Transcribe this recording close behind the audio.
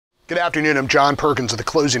Good afternoon, I'm John Perkins with the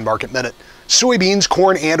Closing Market Minute. Soybeans,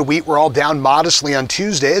 corn, and wheat were all down modestly on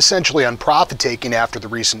Tuesday, essentially on profit-taking after the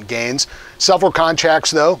recent gains. Several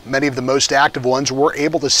contracts, though, many of the most active ones, were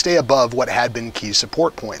able to stay above what had been key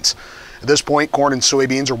support points. At this point, corn and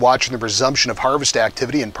soybeans are watching the resumption of harvest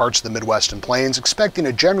activity in parts of the Midwest and Plains, expecting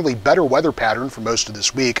a generally better weather pattern for most of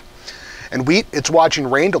this week. And wheat, it's watching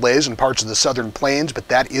rain delays in parts of the southern plains, but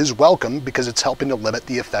that is welcome because it's helping to limit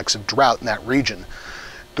the effects of drought in that region.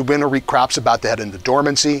 The winter wheat crop's about to head into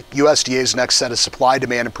dormancy. USDA's next set of supply,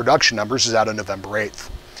 demand, and production numbers is out on November 8th.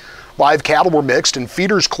 Live cattle were mixed and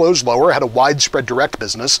feeders closed lower, had a widespread direct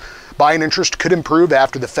business. Buying interest could improve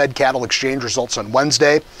after the Fed cattle exchange results on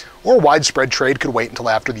Wednesday, or widespread trade could wait until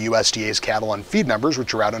after the USDA's cattle on feed numbers,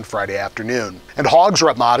 which are out on Friday afternoon. And hogs are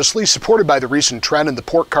up modestly, supported by the recent trend in the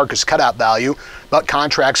pork carcass cutout value, but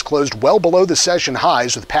contracts closed well below the session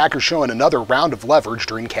highs, with packers showing another round of leverage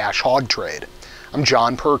during cash hog trade. I'm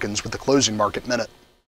John Perkins with the Closing Market Minute.